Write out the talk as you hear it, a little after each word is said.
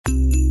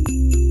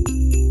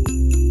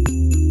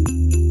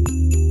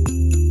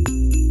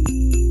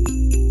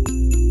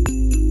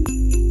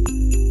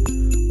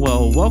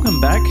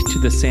back to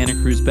the Santa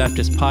Cruz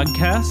Baptist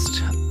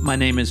Podcast. My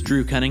name is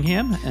Drew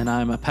Cunningham, and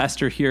I'm a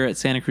pastor here at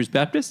Santa Cruz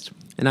Baptist.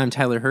 And I'm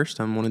Tyler Hurst.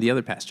 I'm one of the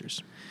other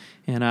pastors.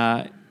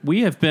 And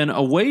we have been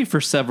away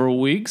for several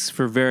weeks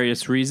for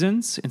various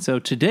reasons. And so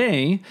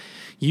today,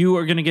 you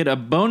are going to get a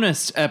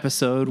bonus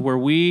episode where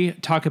we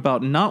talk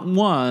about not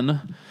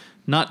one,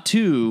 not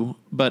two,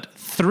 but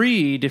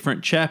 3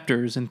 different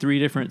chapters and 3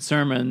 different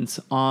sermons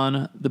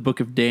on the book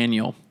of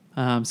Daniel.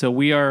 So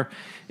we are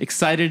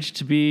excited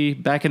to be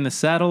back in the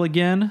saddle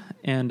again,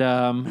 and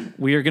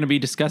we are going to be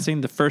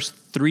discussing the first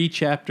 3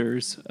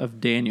 chapters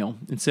of Daniel.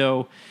 And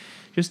so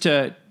just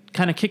to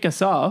kind of kick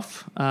us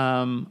off,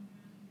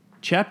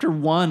 chapter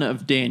 1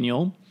 of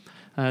Daniel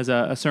is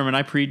a sermon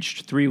I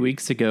preached 3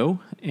 weeks ago,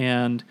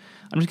 and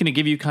I'm just going to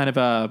give you kind of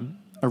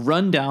a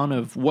rundown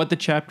of what the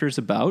chapter is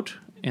about,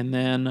 and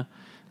then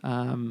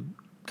a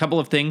couple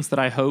of things that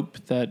I hope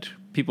that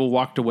people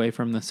walked away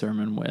from the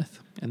sermon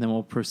with, and then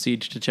we'll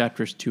proceed to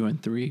chapters 2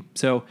 and 3.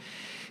 So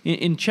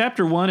in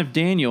chapter 1 of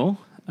Daniel,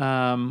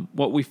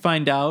 what we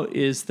find out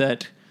is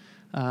that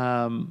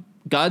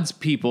God's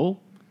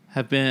people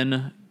have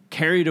been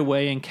carried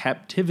away in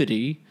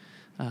captivity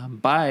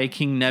by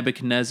King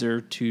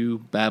Nebuchadnezzar to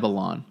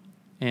Babylon.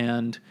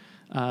 And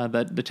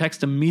that the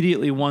text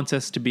immediately wants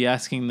us to be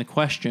asking the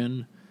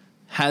question,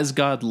 has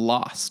God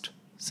lost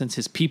since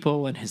his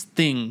people and his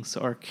things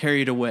are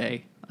carried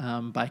away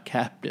by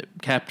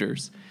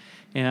captors?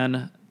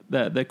 And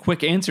the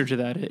quick answer to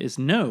that is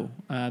no.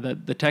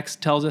 That the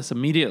text tells us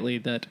immediately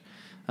that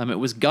it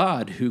was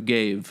God who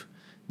gave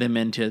them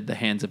into the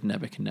hands of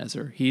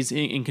Nebuchadnezzar. He's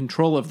in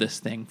control of this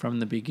thing from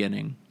the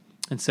beginning.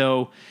 And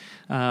so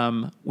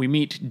we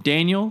meet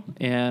Daniel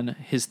and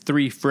his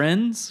 3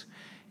 friends,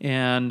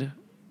 and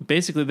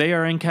basically they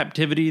are in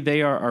captivity.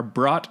 They are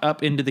brought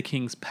up into the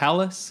king's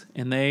palace,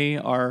 and they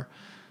are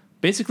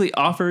basically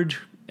offered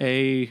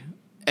a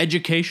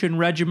education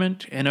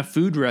regiment and a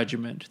food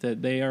regiment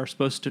that they are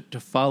supposed to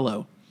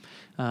follow,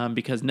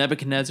 because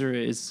Nebuchadnezzar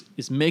is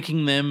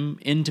making them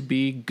into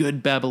be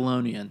good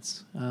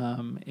Babylonians.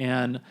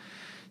 And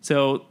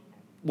so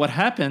what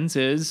happens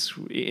is,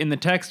 in the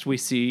text we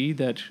see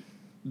that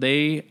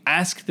they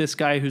ask this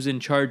guy who's in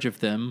charge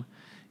of them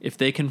if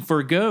they can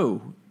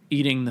forgo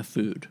eating the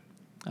food,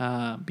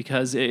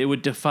 because it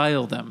would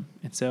defile them.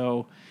 And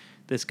so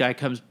this guy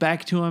comes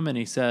back to him and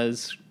he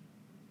says,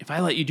 if I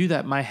let you do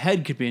that, my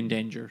head could be in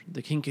danger.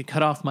 The king could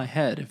cut off my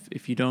head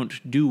if you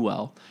don't do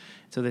well.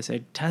 So they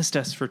say, test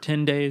us for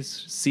 10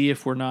 days, see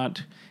if we're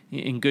not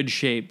in good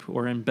shape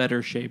or in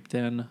better shape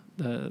than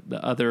the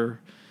other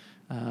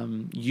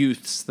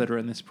youths that are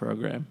in this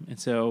program. And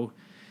so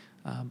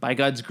by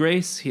God's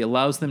grace, he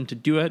allows them to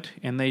do it,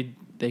 and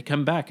they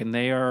come back, and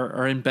they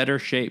are in better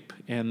shape,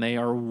 and they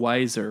are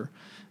wiser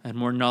and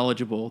more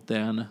knowledgeable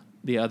than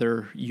the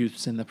other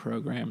youths in the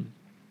program.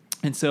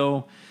 And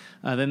so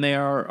then they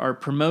are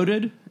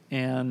promoted,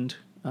 and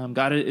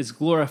God is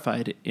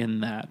glorified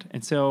in that.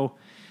 And so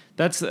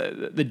that's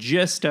the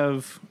gist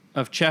of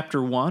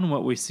chapter 1,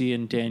 what we see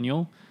in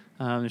Daniel.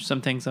 There's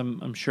some things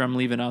I'm sure I'm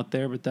leaving out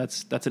there, but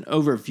that's an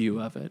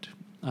overview of it.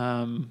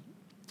 And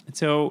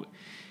so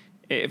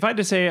if I had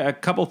to say a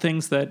couple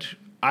things that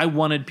I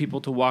wanted people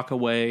to walk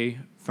away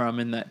from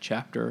in that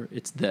chapter,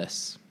 it's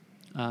this.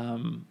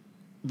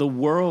 The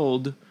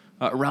world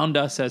around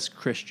us as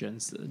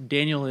Christians,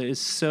 Daniel is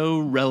so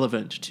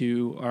relevant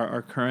to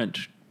our current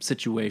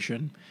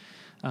situation.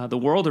 The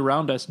world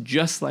around us,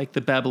 just like the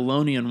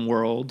Babylonian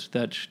world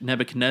that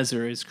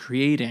Nebuchadnezzar is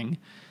creating,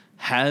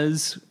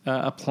 has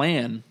a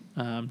plan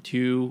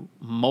to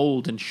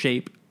mold and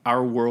shape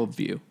our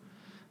worldview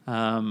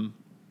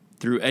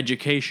through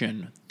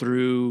education,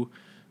 through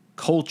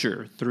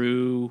culture,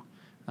 through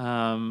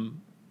lots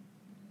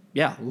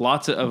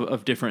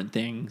of different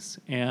things.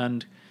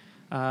 And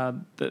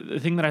the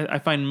thing that I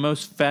find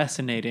most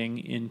fascinating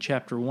in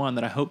chapter 1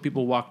 that I hope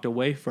people walked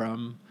away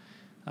from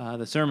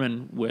the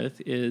sermon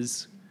with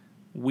is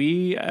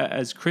we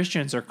as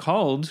Christians are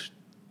called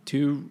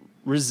to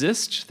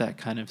resist that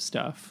kind of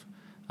stuff,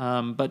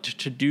 but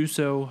to do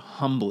so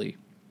humbly.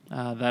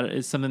 That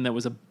is something that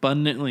was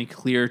abundantly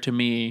clear to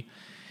me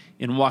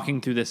in walking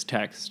through this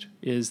text,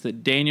 is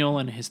that Daniel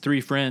and his 3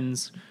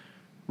 friends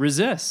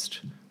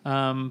resist,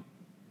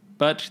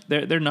 but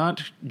they're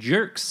not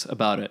jerks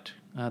about it.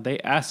 They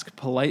ask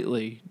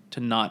politely to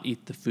not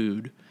eat the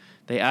food.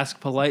 They ask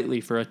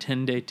politely for a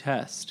 10-day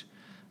test.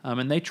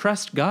 And they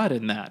trust God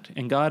in that.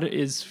 And God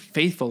is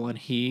faithful, and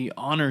he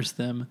honors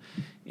them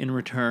in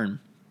return.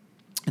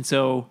 And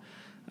so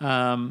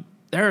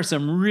there are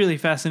some really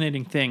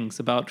fascinating things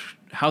about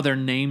how their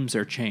names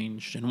are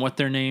changed and what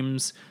their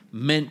names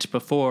meant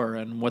before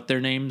and what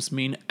their names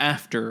mean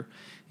after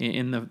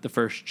in the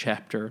first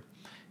chapter.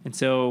 And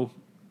so,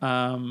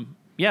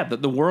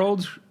 the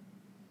world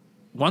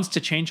wants to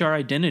change our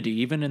identity,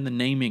 even in the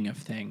naming of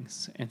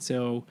things. And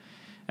so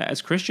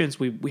as Christians,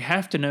 we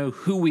have to know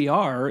who we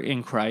are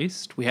in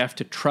Christ. We have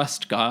to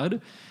trust God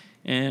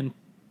and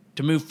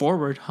to move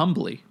forward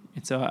humbly.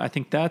 And so I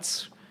think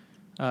that's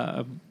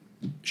a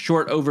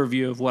short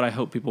overview of what I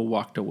hope people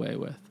walked away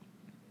with.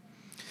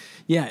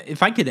 Yeah,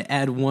 if I could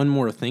add one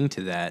more thing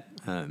to that,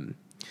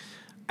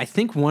 I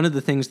think one of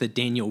the things that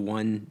Daniel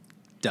 1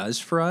 does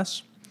for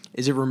us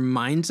is it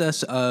reminds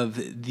us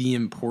of the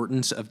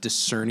importance of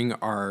discerning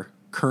our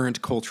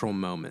current cultural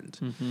moment.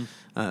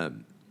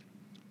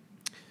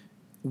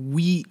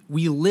 We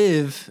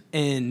live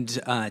and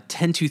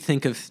tend to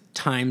think of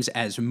times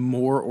as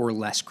more or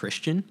less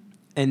Christian,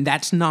 and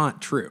that's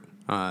not true.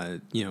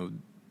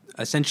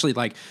 Essentially,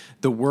 like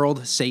the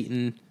world,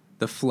 Satan,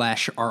 the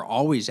flesh are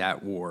always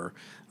at war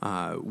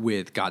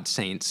with God's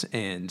saints,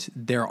 and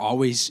they're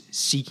always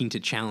seeking to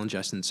challenge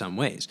us in some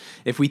ways.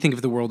 If we think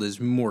of the world as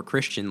more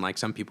Christian, like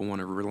some people want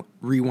to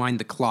rewind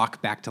the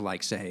clock back to,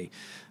 like, say,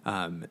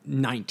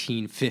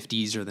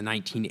 1950s or the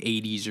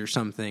 1980s or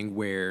something,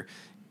 where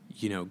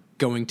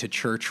going to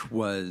church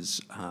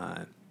was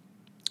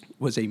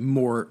a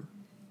more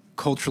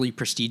culturally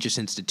prestigious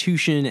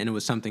institution, and it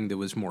was something that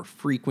was more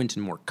frequent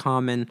and more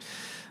common.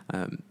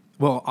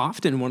 Well,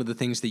 often one of the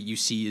things that you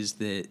see is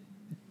that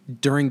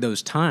during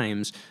those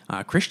times,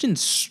 Christians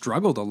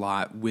struggled a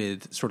lot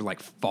with sort of like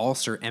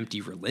false or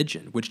empty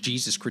religion, which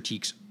Jesus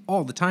critiques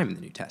all the time in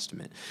the New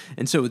Testament.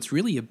 And so it's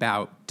really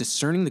about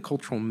discerning the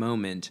cultural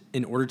moment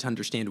in order to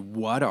understand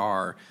what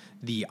are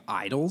the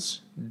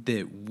idols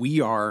that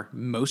we are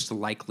most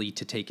likely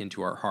to take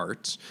into our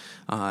hearts,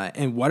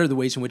 and what are the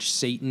ways in which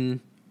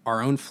Satan,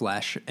 our own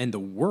flesh, and the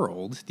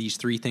world, these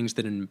three things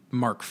that in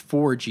Mark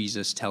 4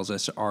 Jesus tells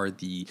us are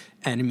the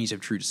enemies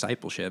of true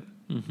discipleship,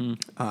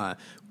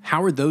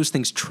 how are those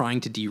things trying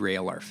to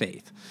derail our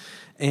faith?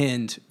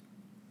 And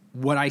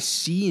what I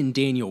see in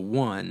Daniel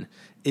 1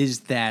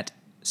 is that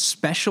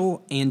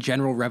special and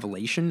general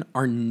revelation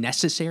are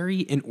necessary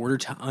in order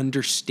to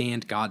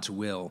understand God's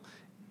will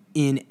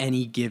in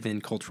any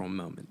given cultural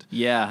moment.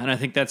 Yeah, and I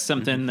think that's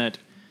something that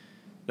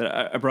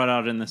I brought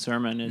out in the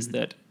sermon is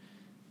that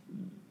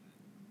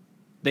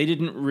they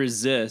didn't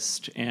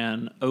resist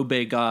and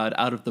obey God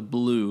out of the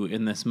blue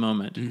in this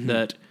moment.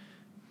 That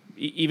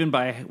even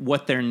by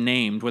what they're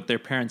named, what their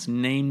parents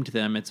named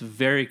them, it's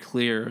very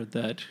clear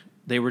that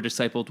they were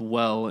discipled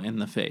well in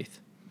the faith,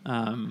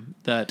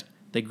 that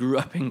they grew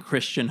up in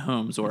Christian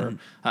homes, or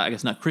I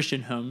guess not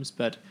Christian homes,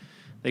 but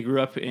they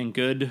grew up in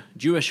good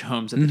Jewish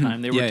homes at the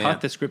time. They were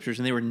taught the scriptures,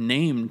 and they were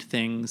named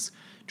things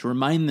to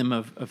remind them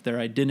of their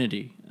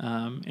identity.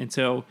 And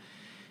so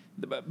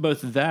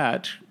both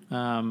that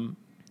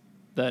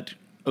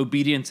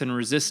obedience and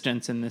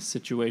resistance in this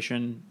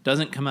situation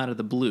doesn't come out of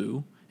the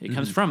blue. It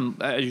comes from,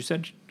 as you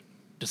said,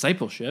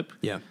 discipleship.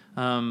 Yeah.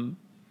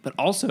 But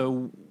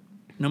also,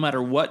 no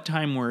matter what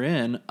time we're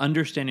in,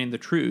 understanding the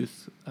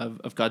truth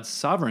of God's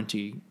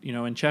sovereignty.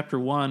 In chapter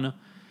 1,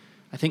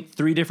 I think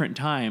 3 different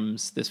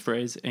times this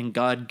phrase, and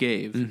God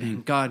gave,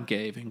 and God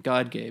gave, and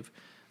God gave.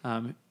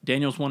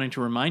 Daniel's wanting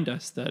to remind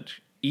us that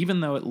even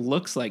though it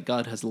looks like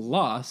God has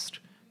lost,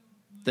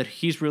 that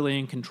he's really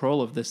in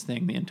control of this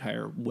thing the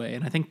entire way.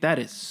 And I think that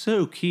is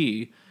so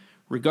key,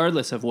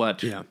 regardless of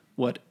what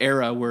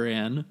era we're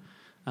in.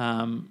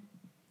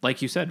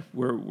 Like you said,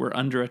 we're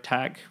under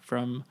attack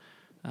from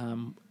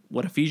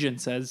what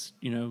Ephesians says,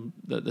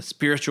 the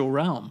spiritual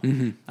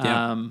realm.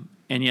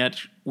 And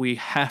yet we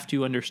have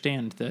to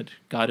understand that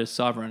God is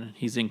sovereign,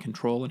 he's in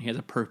control, and he has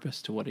a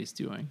purpose to what he's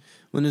doing.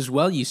 Well, and as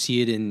well, you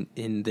see it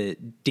in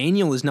that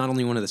Daniel is not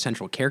only one of the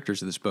central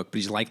characters of this book, but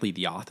he's likely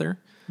the author.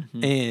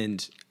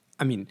 And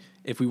I mean,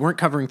 if we weren't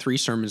covering 3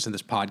 sermons in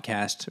this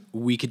podcast,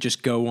 we could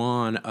just go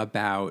on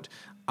about,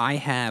 I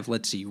have,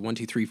 1,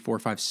 2, 3, 4,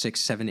 5, 6,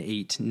 7,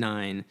 8,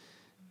 9,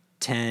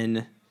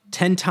 10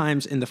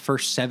 times in the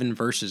first 7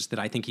 verses that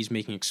I think he's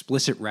making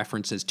explicit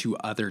references to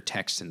other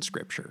texts in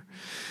Scripture.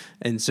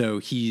 And so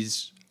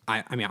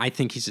I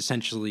think he's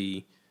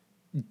essentially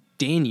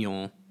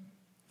Daniel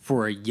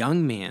for a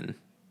young man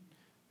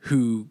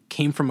who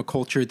came from a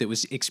culture that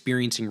was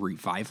experiencing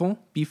revival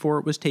before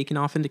it was taken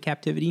off into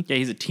captivity. Yeah,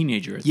 he's a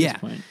teenager at this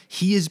point.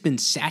 He has been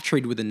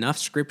saturated with enough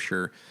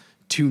Scripture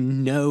to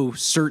know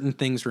certain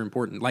things are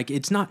important. Like,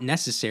 it's not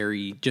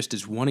necessary, just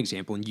as one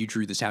example, and you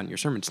drew this out in your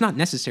sermon, it's not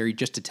necessary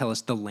just to tell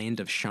us the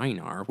land of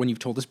Shinar when you've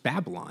told us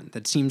Babylon.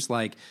 That seems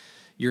like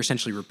you're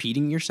essentially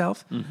repeating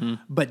yourself.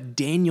 But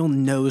Daniel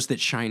knows that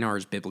Shinar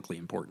is biblically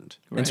important.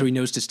 Right. And so he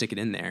knows to stick it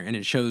in there. And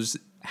it shows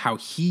how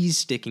he's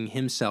sticking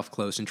himself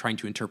close and trying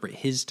to interpret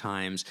his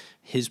times,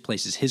 his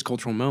places, his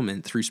cultural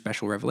moment through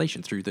special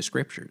revelation, through the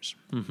Scriptures.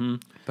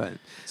 But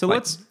so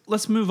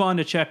let's move on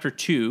to chapter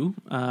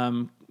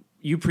 2.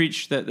 You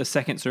preached the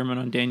second sermon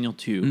on Daniel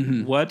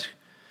 2. What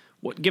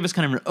give us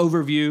kind of an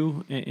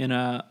overview in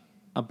a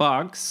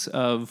box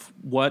of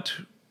what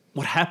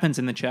happens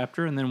in the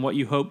chapter, and then what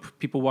you hope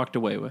people walked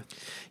away with.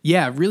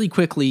 Yeah, really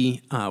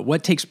quickly,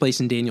 what takes place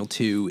in Daniel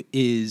 2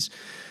 is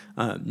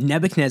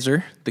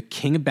Nebuchadnezzar, the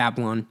king of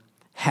Babylon,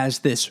 has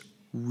this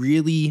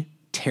really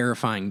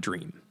terrifying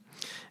dream.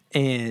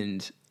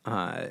 And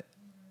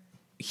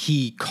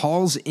he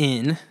calls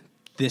in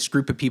this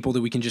group of people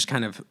that we can just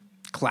kind of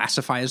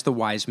classify as the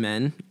wise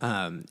men,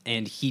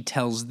 and he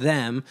tells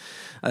them,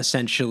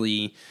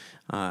 essentially,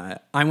 I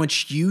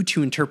want you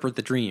to interpret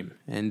the dream.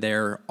 And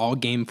they're all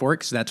game for it,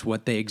 because that's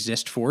what they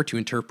exist for, to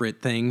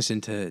interpret things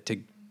and to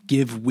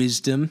give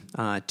wisdom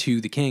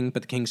to the king,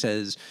 but the king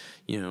says,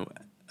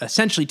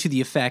 essentially to the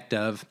effect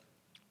of,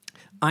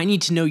 I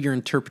need to know your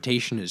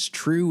interpretation is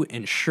true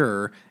and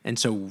sure, and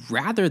so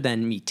rather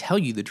than me tell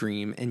you the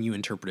dream and you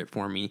interpret it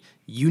for me,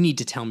 you need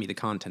to tell me the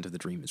content of the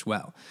dream as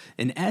well.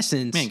 In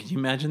essence... Man, can you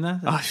imagine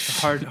that?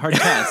 That's a hard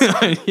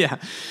task. Yeah.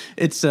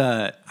 It's,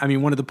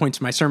 one of the points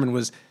of my sermon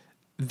was,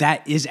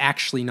 that is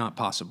actually not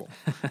possible.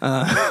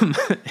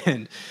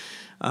 And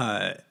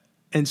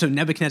so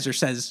Nebuchadnezzar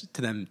says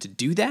to them to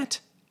do that,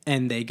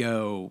 and they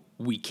go,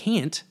 we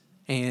can't.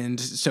 And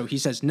so he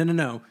says,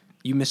 no,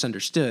 you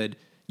misunderstood.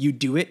 You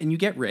do it and you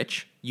get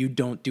rich. You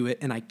don't do it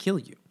and I kill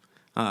you.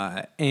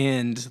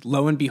 And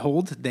lo and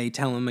behold, they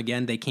tell him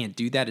again they can't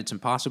do that. It's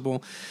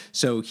impossible.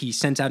 So he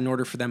sends out an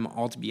order for them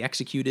all to be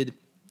executed.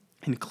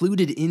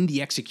 Included in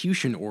the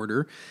execution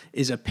order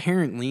is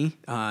apparently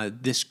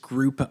this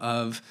group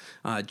of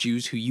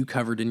Jews who you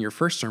covered in your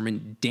first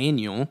sermon,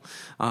 Daniel,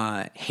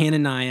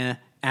 Hananiah,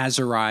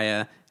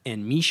 Azariah,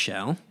 and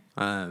Mishael,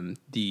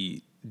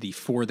 the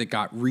four that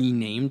got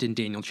renamed in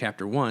Daniel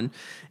chapter 1.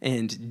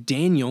 And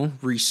Daniel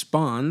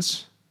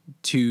responds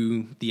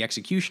to the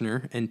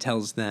executioner and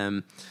tells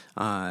them,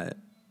 why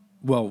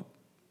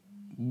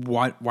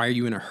are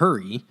you in a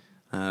hurry?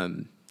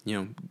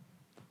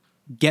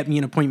 Get me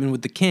an appointment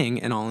with the king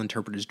and I'll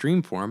interpret his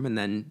dream for him. And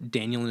then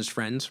Daniel and his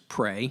friends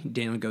pray.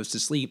 Daniel goes to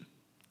sleep.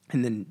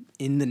 And then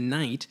in the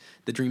night,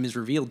 the dream is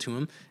revealed to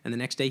him. And the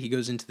next day he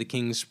goes into the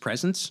king's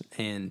presence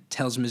and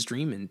tells him his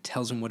dream and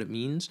tells him what it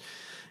means.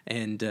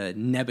 And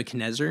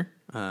Nebuchadnezzar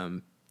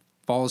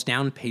falls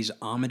down, pays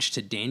homage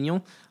to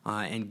Daniel,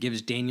 and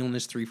gives Daniel and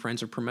his three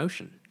friends a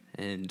promotion.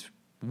 And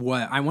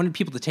what I wanted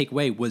people to take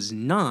away was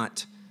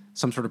not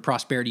some sort of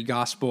prosperity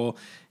gospel,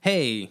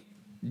 hey,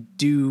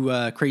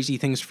 do crazy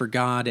things for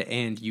God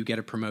and you get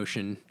a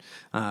promotion.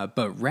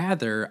 But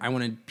rather, I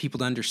wanted people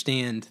to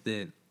understand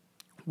that,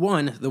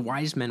 one, the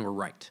wise men were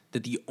right,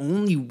 that the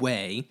only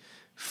way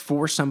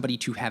for somebody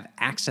to have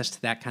access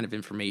to that kind of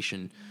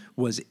information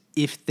was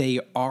if they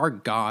are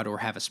God or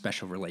have a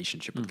special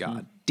relationship with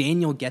God.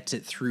 Daniel gets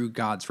it through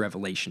God's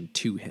revelation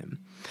to him.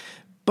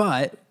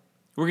 But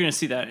we're going to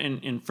see that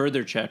in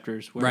further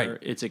chapters where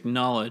it's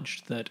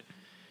acknowledged that,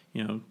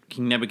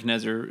 King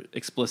Nebuchadnezzar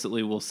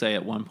explicitly will say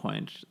at one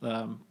point,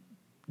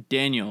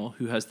 Daniel,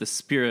 who has the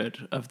spirit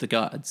of the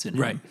gods in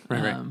him.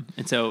 Right.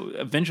 And so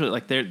eventually,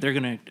 they're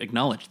going to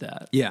acknowledge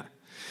that. Yeah.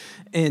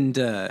 And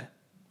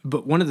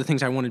but one of the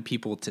things I wanted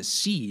people to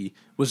see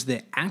was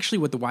that actually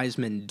what the wise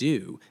men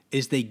do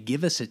is they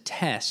give us a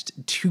test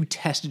to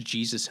test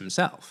Jesus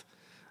himself.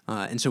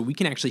 And so we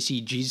can actually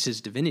see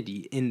Jesus'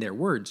 divinity in their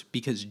words,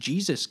 because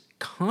Jesus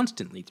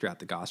constantly throughout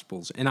the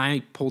Gospels, and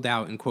I pulled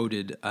out and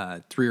quoted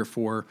 3 or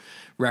 4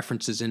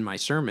 references in my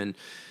sermon,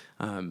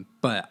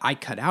 but I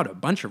cut out a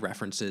bunch of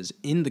references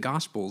in the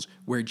Gospels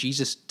where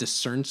Jesus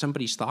discerns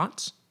somebody's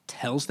thoughts,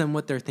 tells them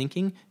what they're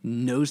thinking,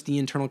 knows the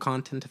internal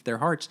content of their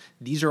hearts.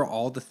 These are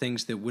all the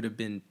things that would have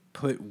been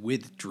put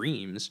with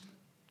dreams.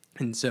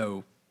 And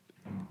so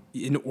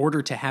in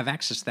order to have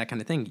access to that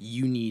kind of thing,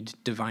 you need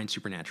divine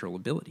supernatural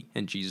ability,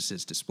 and Jesus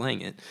is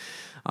displaying it.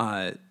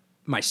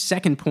 My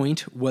second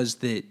point was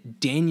that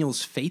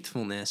Daniel's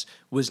faithfulness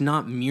was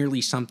not merely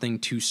something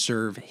to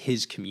serve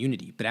his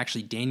community, but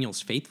actually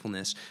Daniel's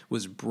faithfulness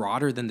was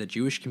broader than the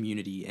Jewish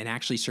community and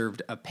actually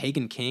served a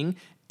pagan king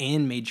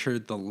and made sure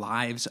the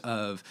lives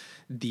of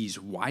these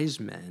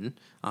wise men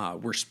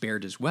were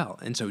spared as well.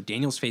 And so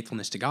Daniel's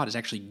faithfulness to God is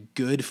actually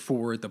good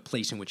for the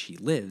place in which he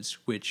lives,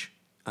 which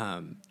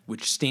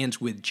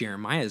stands with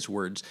Jeremiah's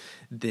words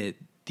that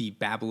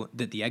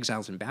the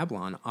exiles in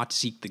Babylon ought to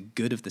seek the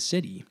good of the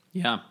city.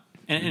 Yeah.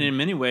 And in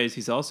many ways,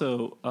 he's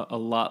also a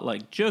lot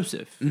like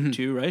Joseph,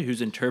 too, right?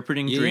 Who's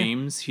interpreting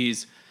dreams.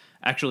 He's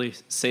actually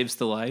saves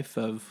the life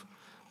of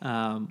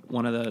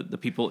one of the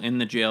people in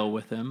the jail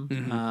with him,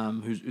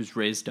 who's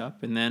raised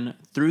up. And then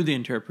through the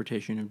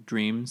interpretation of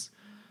dreams,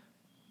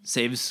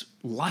 saves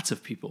lots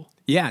of people.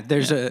 Yeah,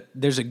 there's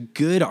a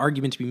good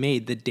argument to be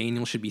made that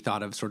Daniel should be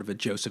thought of sort of a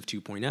Joseph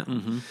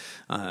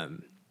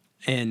 2.0.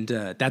 And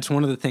that's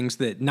one of the things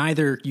that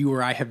neither you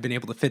or I have been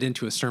able to fit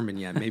into a sermon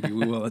yet. Maybe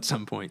we will at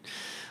some point.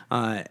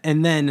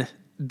 And then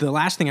the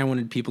last thing I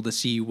wanted people to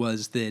see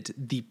was that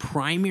the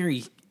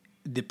primary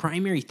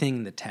thing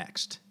in the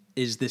text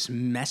is this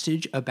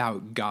message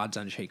about God's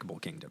unshakable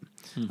kingdom.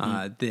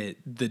 That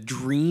the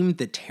dream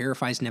that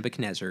terrifies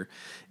Nebuchadnezzar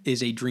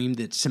is a dream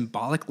that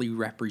symbolically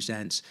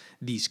represents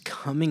these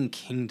coming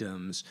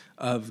kingdoms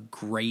of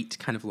great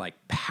kind of like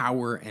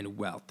power and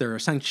wealth. They're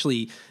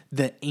essentially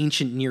the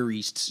ancient Near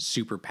East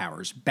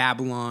superpowers: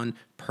 Babylon,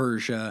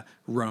 Persia,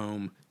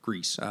 Rome,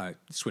 Greece.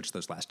 Switch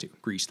those last two,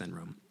 Greece, then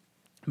Rome.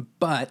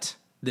 But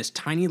this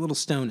tiny little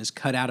stone is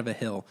cut out of a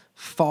hill,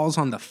 falls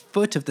on the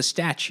foot of the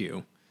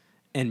statue,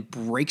 and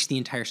breaks the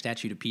entire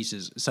statue to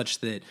pieces, such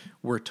that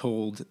we're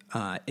told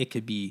it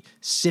could be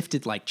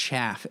sifted like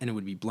chaff and it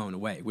would be blown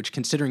away, which,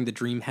 considering the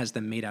dream has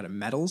them made out of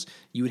metals,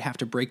 you would have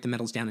to break the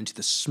metals down into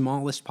the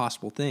smallest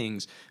possible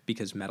things,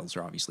 because metals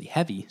are obviously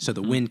heavy, so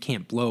the wind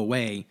can't blow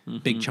away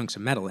big chunks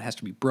of metal. It has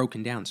to be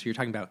broken down. So you're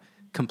talking about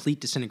complete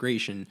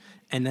disintegration,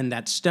 and then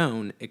that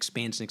stone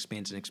expands and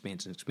expands and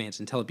expands and expands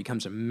until it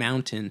becomes a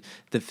mountain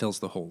that fills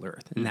the whole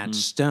earth. And that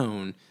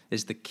stone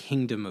is the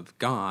kingdom of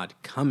God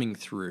coming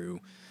through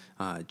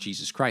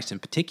Jesus Christ,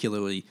 and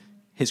particularly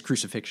his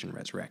crucifixion and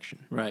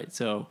resurrection. Right.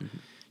 So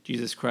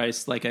Jesus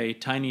Christ, like a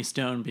tiny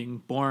stone being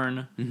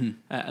born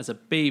as a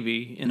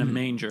baby in a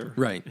manger,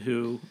 Right.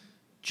 who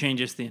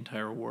changes the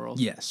entire world.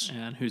 Yes.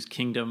 And whose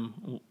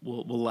kingdom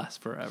will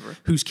last forever.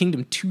 Whose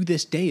kingdom to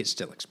this day is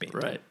still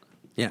expanding. Right.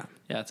 Yeah.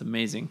 Yeah, it's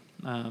amazing.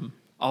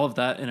 All of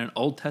that in an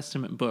Old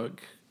Testament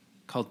book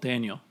called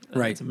Daniel.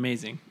 Right. It's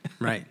amazing.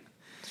 Right.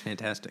 It's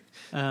fantastic.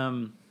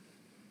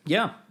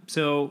 Yeah.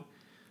 So,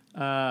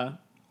 kind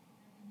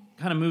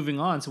of moving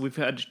on. So we've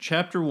had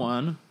chapter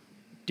 1,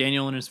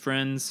 Daniel and his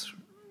friends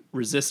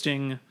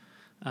resisting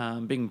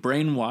being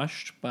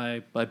brainwashed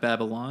by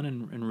Babylon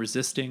and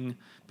resisting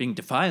being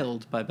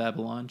defiled by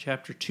Babylon.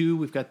 Chapter 2,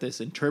 we've got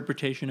this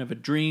interpretation of a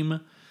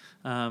dream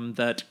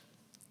that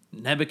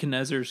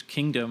Nebuchadnezzar's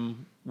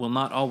kingdom will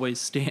not always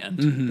stand,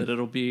 that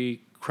it'll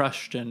be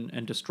crushed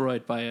and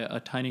destroyed by a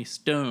tiny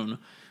stone,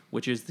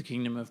 which is the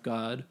kingdom of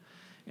God.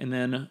 And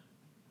then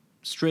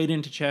straight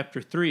into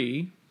chapter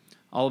 3,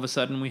 all of a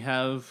sudden we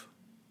have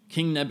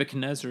King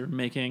Nebuchadnezzar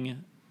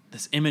making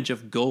this image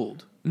of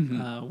gold,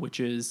 which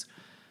is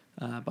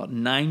about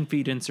 9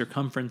 feet in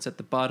circumference at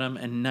the bottom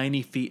and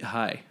 90 feet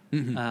high.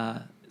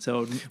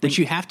 But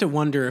you have to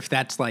wonder if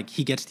that's like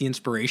he gets the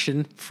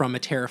inspiration from a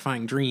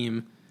terrifying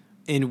dream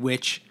in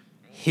which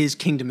his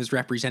kingdom is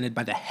represented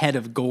by the head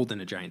of gold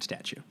in a giant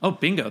statue. Oh,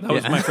 bingo. That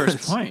was my first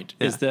point,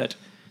 Yeah. is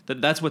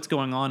that's what's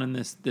going on in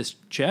this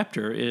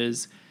chapter.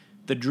 Is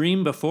the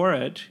dream before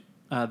it,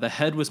 the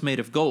head was made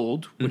of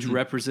gold, which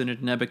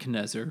represented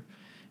Nebuchadnezzar.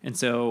 And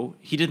so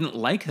he didn't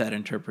like that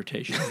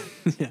interpretation.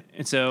 Yeah.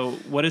 And so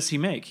what does he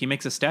make? He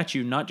makes a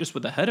statue not just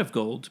with a head of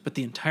gold, but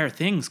the entire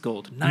thing's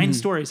gold, 9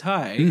 stories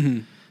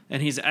high.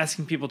 And he's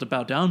asking people to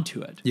bow down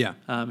to it. Yeah.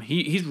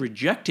 He's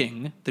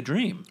rejecting the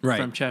dream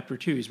from chapter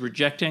 2. He's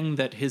rejecting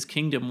that his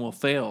kingdom will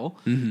fail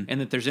and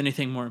that there's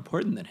anything more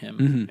important than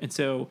him. And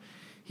so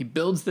he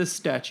builds this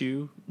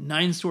statue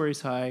 9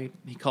 stories high.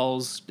 He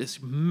calls this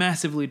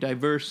massively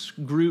diverse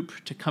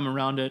group to come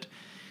around it.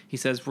 He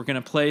says, we're going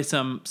to play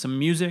some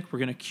music. We're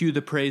going to cue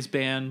the praise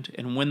band.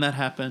 And when that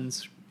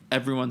happens,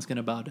 everyone's going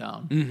to bow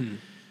down.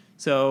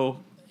 So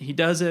he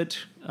does it.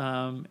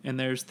 And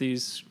there's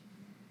these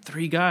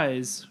 3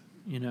 guys,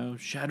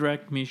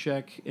 Shadrach,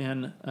 Meshach,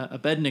 and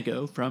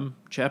Abednego from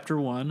chapter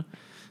 1,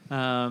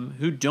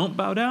 who don't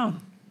bow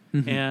down.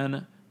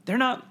 And they're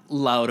not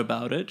loud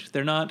about it.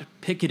 They're not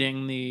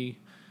picketing the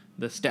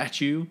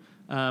statue.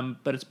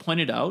 But it's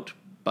pointed out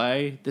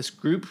by this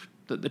group,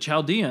 the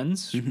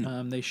Chaldeans.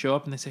 They show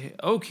up and they say,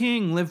 "Oh,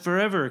 king, live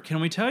forever.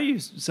 Can we tell you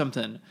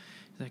something?"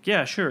 He's like,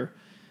 "Yeah, sure.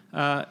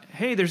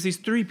 Hey, there's these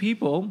 3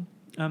 people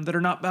that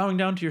are not bowing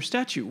down to your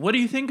statue. What do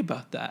you think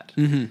about that?"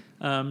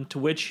 To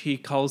which he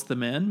calls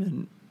them in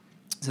and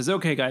says,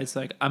 "Okay, guys,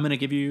 I'm going to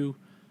give you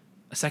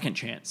a second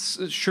chance.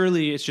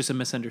 Surely it's just a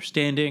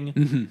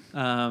misunderstanding.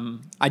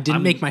 I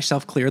didn't make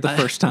myself clear the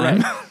first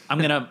time. Right. I'm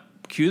going to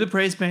cue the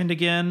praise band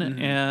again,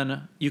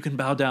 and you can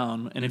bow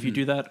down. And if you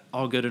do that,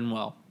 all good and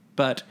well.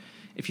 But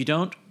if you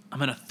don't, I'm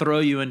going to throw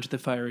you into the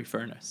fiery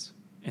furnace."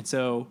 And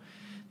so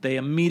they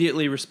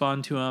immediately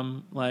respond to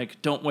him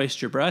like, "Don't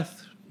waste your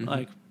breath.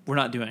 We're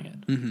not doing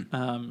it.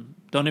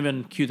 Don't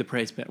even cue the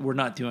praise band. We're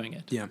not doing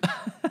it." Yeah.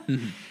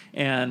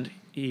 And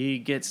he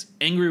gets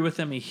angry with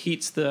them. He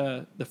heats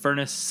the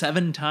furnace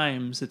 7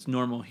 times its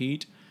normal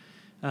heat.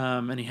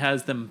 And he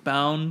has them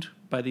bound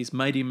by these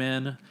mighty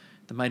men.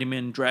 The mighty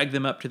men drag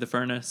them up to the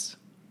furnace.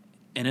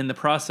 And in the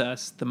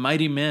process, the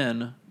mighty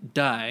men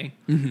die.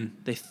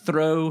 They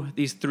throw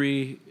these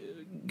 3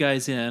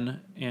 guys in.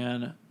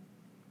 And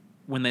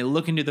when they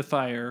look into the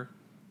fire,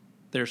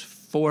 there's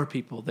 4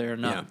 people there,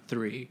 not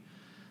 3.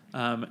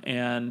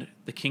 And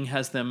the king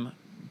has them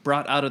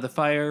brought out of the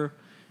fire.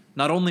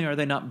 Not only are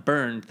they not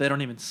burned, they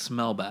don't even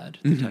smell bad,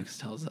 the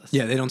text tells us.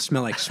 Yeah, they don't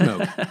smell like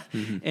smoke.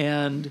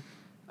 And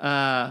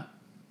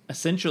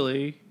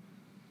essentially,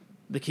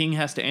 the king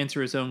has to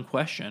answer his own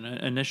question.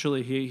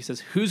 Initially, he says,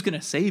 "Who's going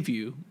to save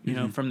you,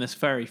 from this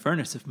fiery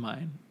furnace of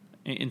mine?"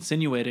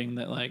 Insinuating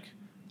that,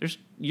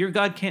 your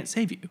God can't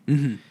save you.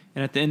 And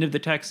at the end of the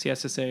text, he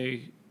has to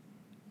say,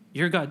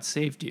 "Your God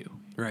saved you."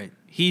 Right.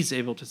 He's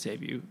able to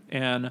save you.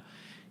 And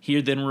he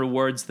then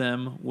rewards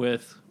them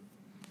with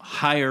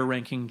higher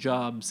ranking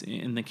jobs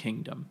in the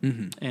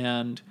kingdom.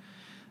 And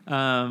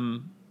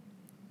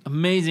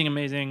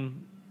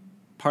amazing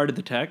part of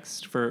the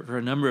text for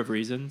a number of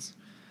reasons.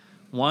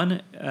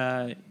 One,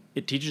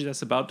 it teaches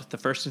us about the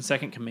first and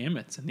second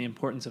commandments and the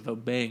importance of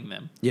obeying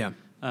them. Yeah.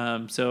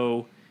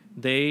 So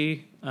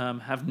they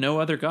have no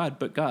other God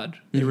but God.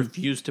 They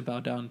refuse to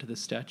bow down to the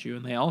statue.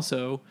 And they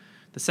also,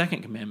 the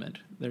second commandment,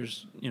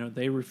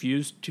 they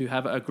refuse to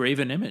have a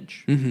graven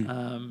image.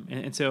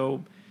 And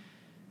so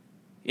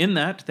in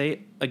that,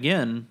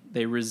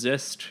 they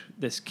resist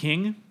this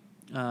king.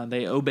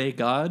 They obey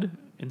God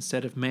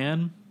instead of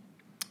man.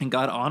 And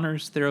God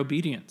honors their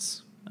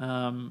obedience.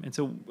 And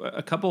so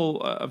a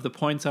couple of the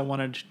points I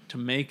wanted to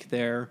make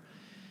there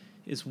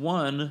is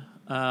one,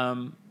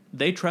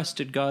 they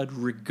trusted God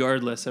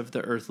regardless of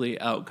the earthly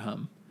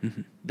outcome.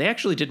 Mm-hmm. They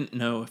actually didn't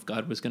know if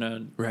God was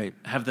going to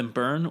have them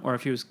burn or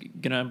if he was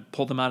going to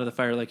pull them out of the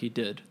fire like he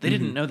did. They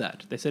didn't know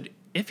that. They said,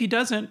 if he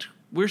doesn't,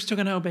 we're still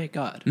going to obey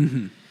God.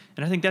 Mm-hmm.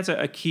 And I think that's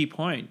a key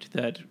point,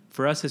 that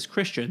for us as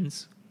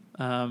Christians,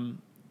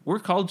 we're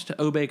called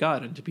to obey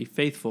God and to be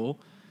faithful,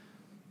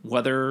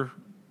 whether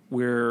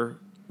we're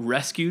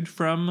rescued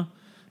from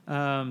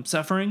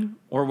suffering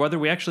or whether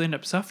we actually end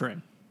up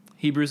suffering.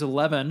 Hebrews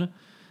 11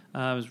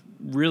 is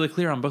really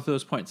clear on both of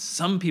those points.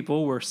 Some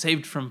people were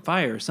saved from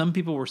fire. Some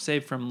people were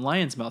saved from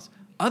lions' mouths.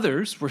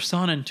 Others were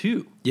sawn in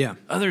two. Yeah.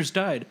 Others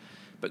died.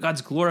 But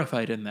God's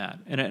glorified in that.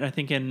 And I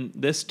think in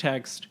this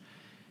text,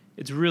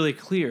 it's really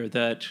clear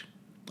that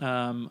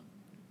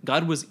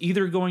God was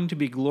either going to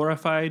be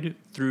glorified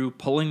through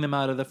pulling them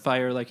out of the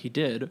fire like he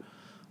did,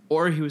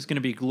 or he was going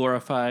to be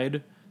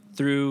glorified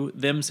through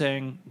them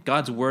saying,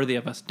 God's worthy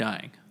of us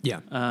dying.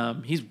 Yeah.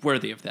 He's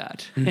worthy of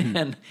that. Mm-hmm.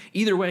 And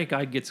either way,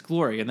 God gets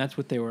glory, and that's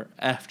what they were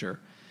after.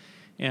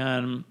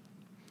 And,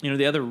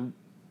 the other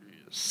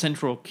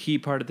central key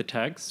part of the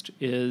text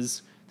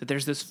is that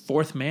there's this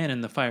fourth man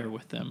in the fire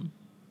with them.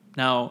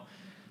 Now,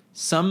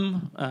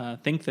 some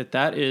think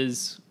that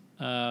is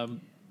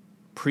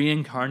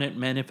pre-incarnate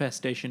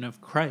manifestation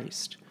of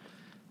Christ.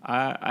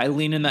 I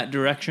lean in that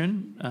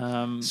direction.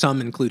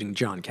 Some, including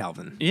John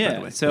Calvin.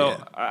 Yeah,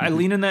 so I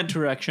lean in that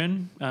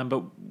direction,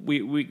 but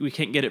we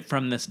can't get it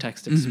from this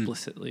text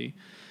explicitly.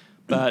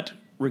 Mm-hmm. But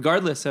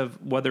regardless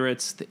of whether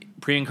it's the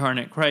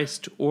pre-incarnate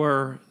Christ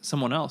or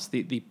someone else,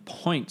 the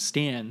point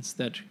stands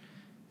that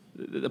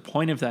the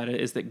point of that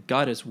is that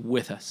God is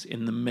with us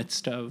in the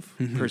midst of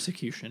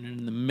persecution and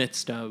in the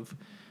midst of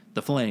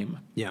the flame.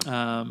 Yeah.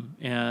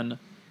 And,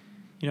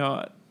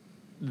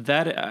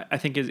 that I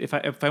think is,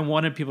 if I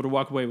wanted people to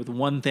walk away with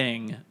one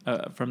thing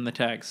from the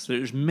text,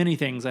 there's many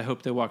things I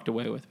hope they walked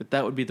away with, but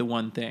that would be the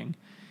one thing,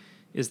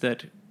 is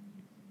that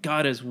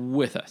God is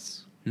with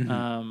us.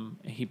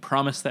 Mm-hmm. He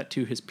promised that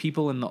to his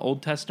people in the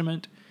Old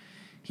Testament.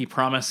 He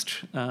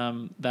promised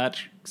that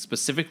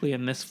specifically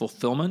in this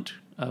fulfillment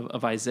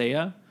of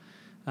Isaiah.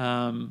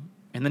 And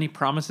then he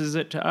promises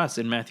it to us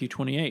in Matthew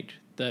 28,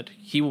 that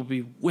he will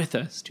be with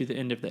us to the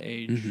end of the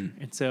age.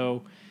 Mm-hmm. And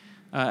so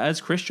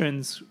as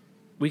Christians,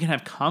 we can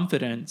have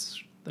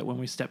confidence that when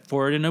we step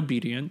forward in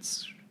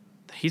obedience,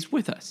 he's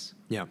with us.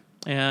 Yeah.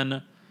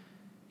 And,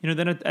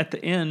 then at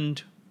the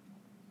end,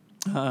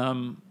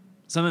 something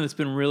that's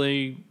been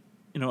really,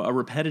 a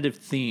repetitive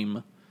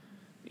theme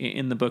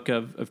in the book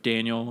of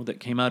Daniel that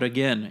came out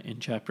again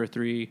in chapter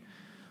 3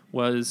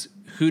 was,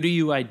 who do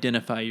you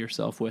identify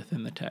yourself with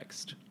in the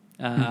text?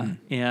 And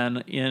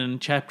in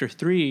chapter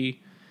 3,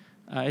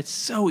 it's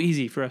so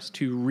easy for us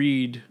to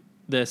read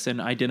this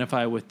and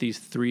identify with these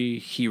three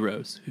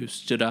heroes who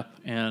stood up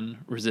and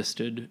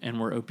resisted and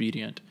were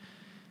obedient.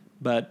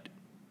 But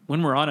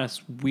when we're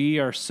honest, we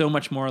are so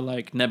much more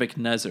like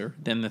Nebuchadnezzar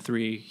than the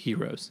three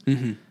heroes.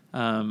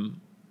 Mm-hmm.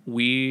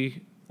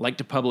 We like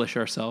to publish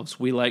ourselves.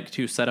 We like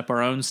to set up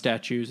our own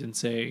statues and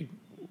say,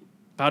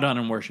 bow down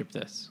and worship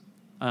this.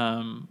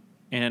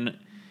 And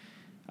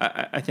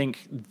I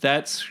think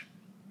that's,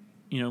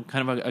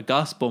 kind of a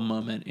gospel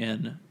moment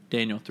in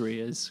Daniel 3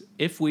 is,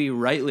 if we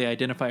rightly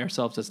identify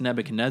ourselves as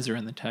Nebuchadnezzar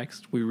in the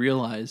text, we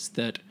realize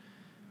that,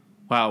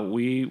 wow,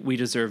 we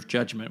deserve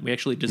judgment. We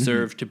actually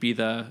deserve to be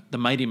the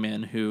mighty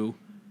men who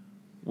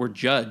were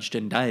judged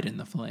and died in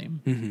the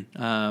flame.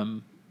 Mm-hmm.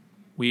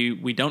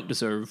 We don't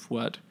deserve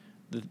what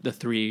the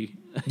three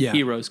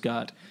heroes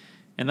got,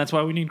 and that's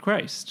why we need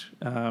Christ.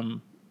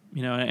 And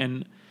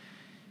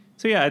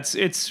so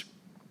it's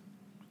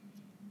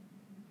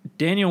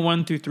Daniel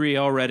 1 through 3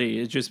 already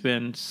has just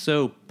been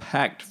so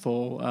packed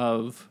full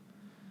of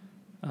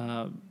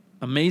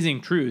amazing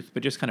truth,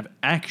 but just kind of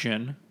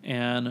action.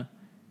 And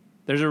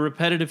there's a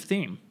repetitive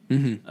theme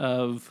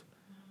of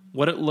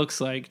what it looks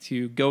like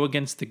to go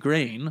against the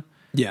grain,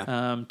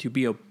 to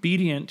be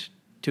obedient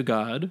to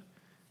God,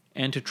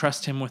 and to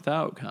trust him with the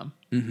outcome.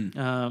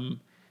 Mm-hmm.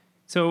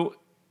 So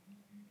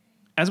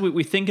as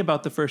we think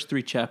about the first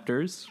three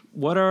chapters,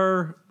 what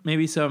are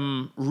maybe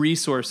some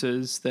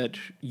resources that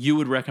you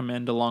would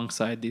recommend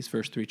alongside these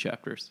first three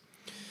chapters?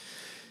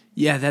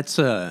 Yeah, it's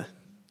a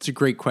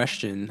great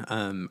question.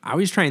 I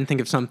always try and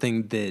think of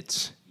something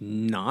that's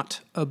not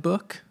a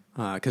book,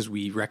 because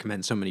we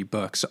recommend so many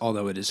books,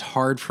 although it is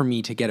hard for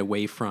me to get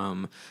away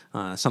from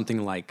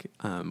something like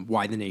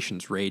Why the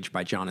Nations Rage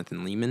by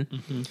Jonathan Leeman.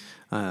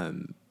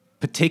 Mm-hmm.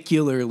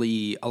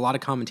 Particularly, a lot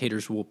of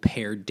commentators will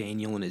pair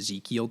Daniel and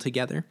Ezekiel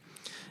together,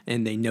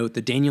 and they note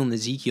that Daniel and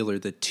Ezekiel are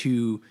the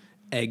two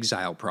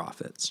exile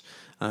prophets.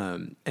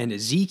 And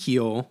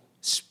Ezekiel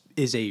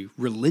is a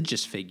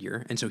religious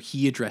figure, and so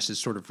he addresses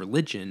sort of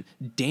religion.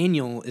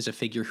 Daniel is a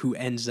figure who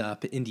ends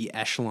up in the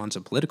echelons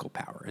of political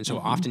power, and so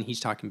often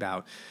he's talking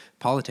about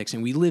politics,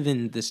 and we live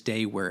in this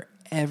day where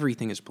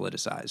everything is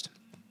politicized.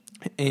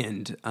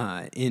 And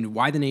in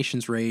Why the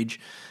Nations Rage,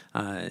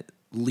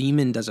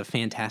 Leeman does a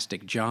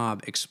fantastic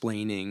job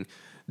explaining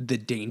the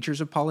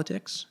dangers of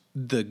politics,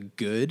 the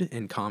good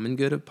and common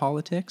good of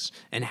politics,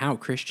 and how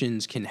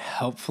Christians can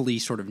helpfully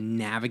sort of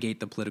navigate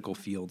the political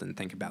field and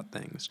think about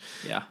things.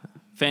 Yeah.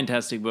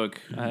 Fantastic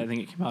book. I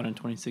think it came out in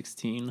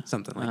 2016.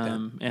 Something like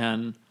that.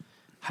 And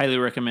highly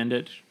recommend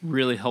it.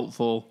 Really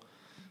helpful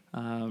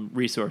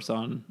resource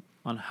on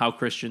how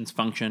Christians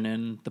function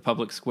in the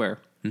public square.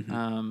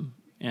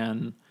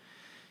 And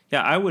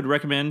yeah, I would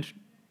recommend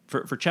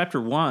for chapter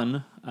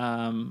 1,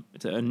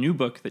 it's a new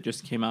book that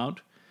just came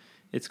out.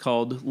 It's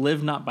called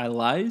Live Not by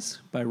Lies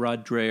by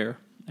Rod Dreher.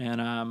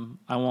 And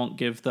I won't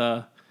give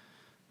the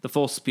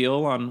full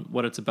spiel on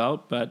what it's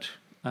about, but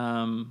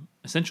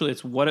essentially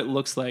it's what it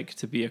looks like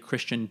to be a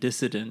Christian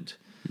dissident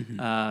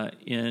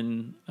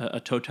in a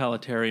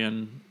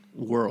totalitarian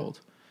world.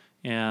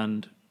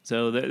 And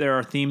so there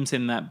are themes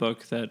in that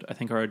book that I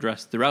think are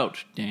addressed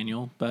throughout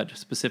Daniel, but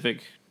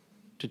specific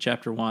to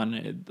chapter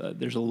 1,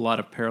 there's a lot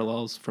of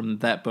parallels from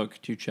that book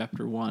to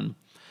chapter 1.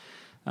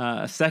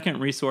 A second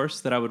resource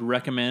that I would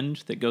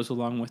recommend that goes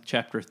along with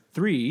chapter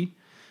 3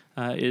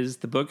 is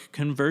the book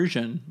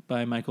Conversion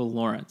by Michael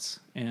Lawrence.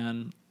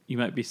 And you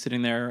might be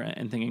sitting there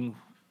and thinking,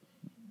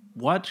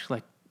 what?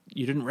 Like,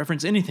 you didn't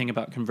reference anything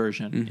about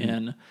conversion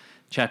in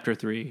chapter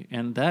 3.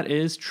 And that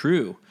is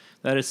true.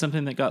 That is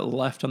something that got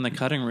left on the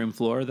cutting room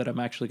floor that I'm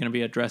actually going to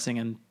be addressing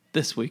in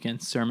this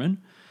weekend's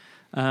sermon.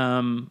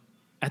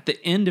 At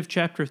the end of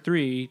chapter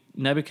 3,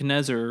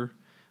 Nebuchadnezzar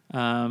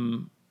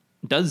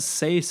does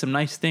say some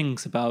nice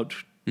things about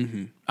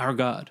our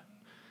God.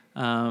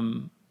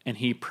 And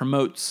he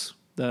promotes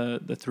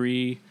the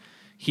 3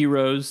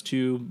 heroes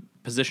to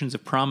positions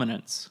of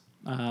prominence.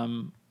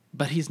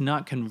 But he's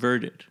not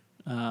converted.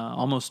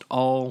 Almost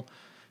all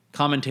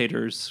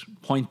commentators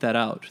point that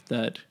out,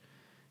 that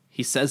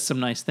he says some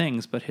nice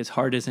things, but his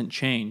heart isn't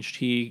changed.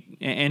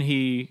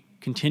 He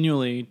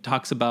continually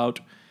talks about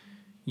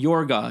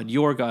your God,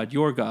 your God,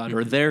 your God,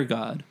 or their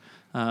God.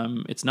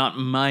 It's not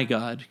my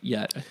God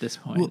yet at this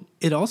point. Well,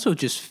 it also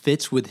just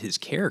fits with his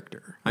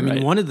character. I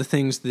mean, one of the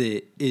things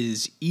that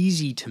is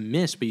easy to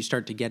miss, but you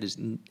start to get is,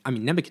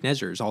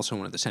 Nebuchadnezzar is also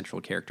one of the central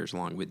characters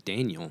along with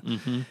Daniel.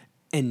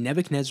 And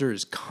Nebuchadnezzar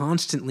is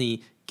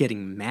constantly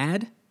getting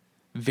mad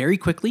very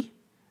quickly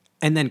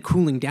and then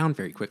cooling down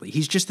very quickly.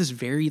 He's just this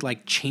very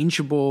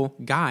changeable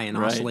guy and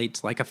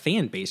oscillates like a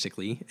fan,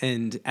 basically.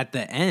 And at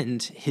the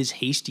end, his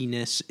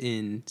hastiness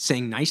in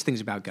saying nice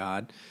things about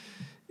God,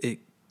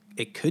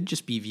 it could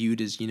just be viewed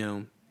as,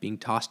 being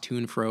tossed to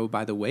and fro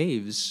by the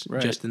waves,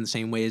 just in the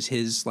same way as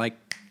his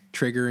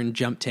trigger and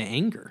jump to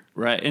anger.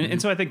 Right.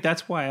 And so I think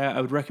that's why I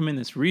would recommend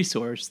this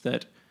resource,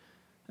 that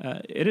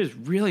it is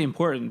really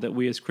important that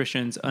we as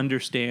Christians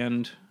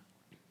understand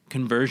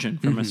conversion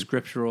from a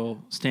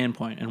scriptural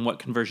standpoint, and what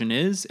conversion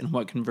is and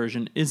what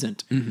conversion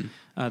isn't.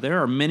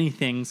 There are many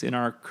things in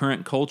our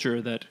current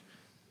culture that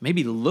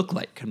maybe look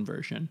like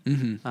conversion,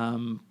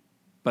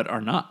 but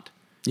are not.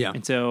 Yeah.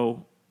 And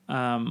so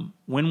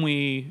when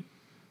we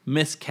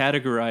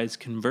miscategorize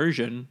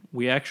conversion,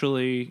 we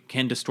actually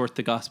can distort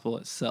the gospel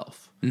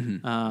itself.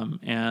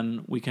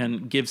 And we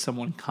can give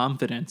someone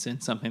confidence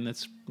in something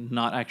that's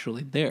not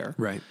actually there,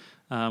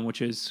 which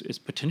is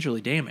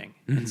potentially damning.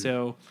 And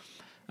so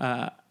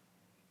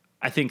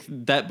I think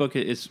that book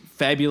is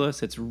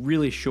fabulous. It's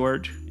really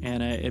short,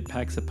 and it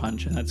packs a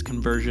punch, and that's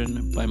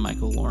Conversion by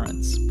Michael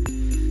Lawrence.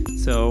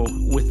 So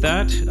with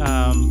that,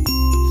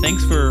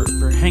 thanks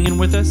for hanging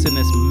with us in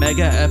this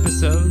mega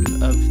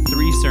episode of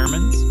 3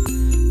 sermons.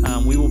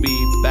 We will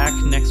be back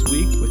next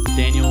week with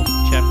Daniel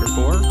chapter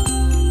 4.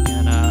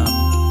 And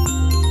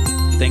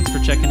thanks for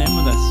checking in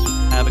with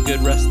us. Have a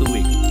good rest of the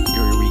week.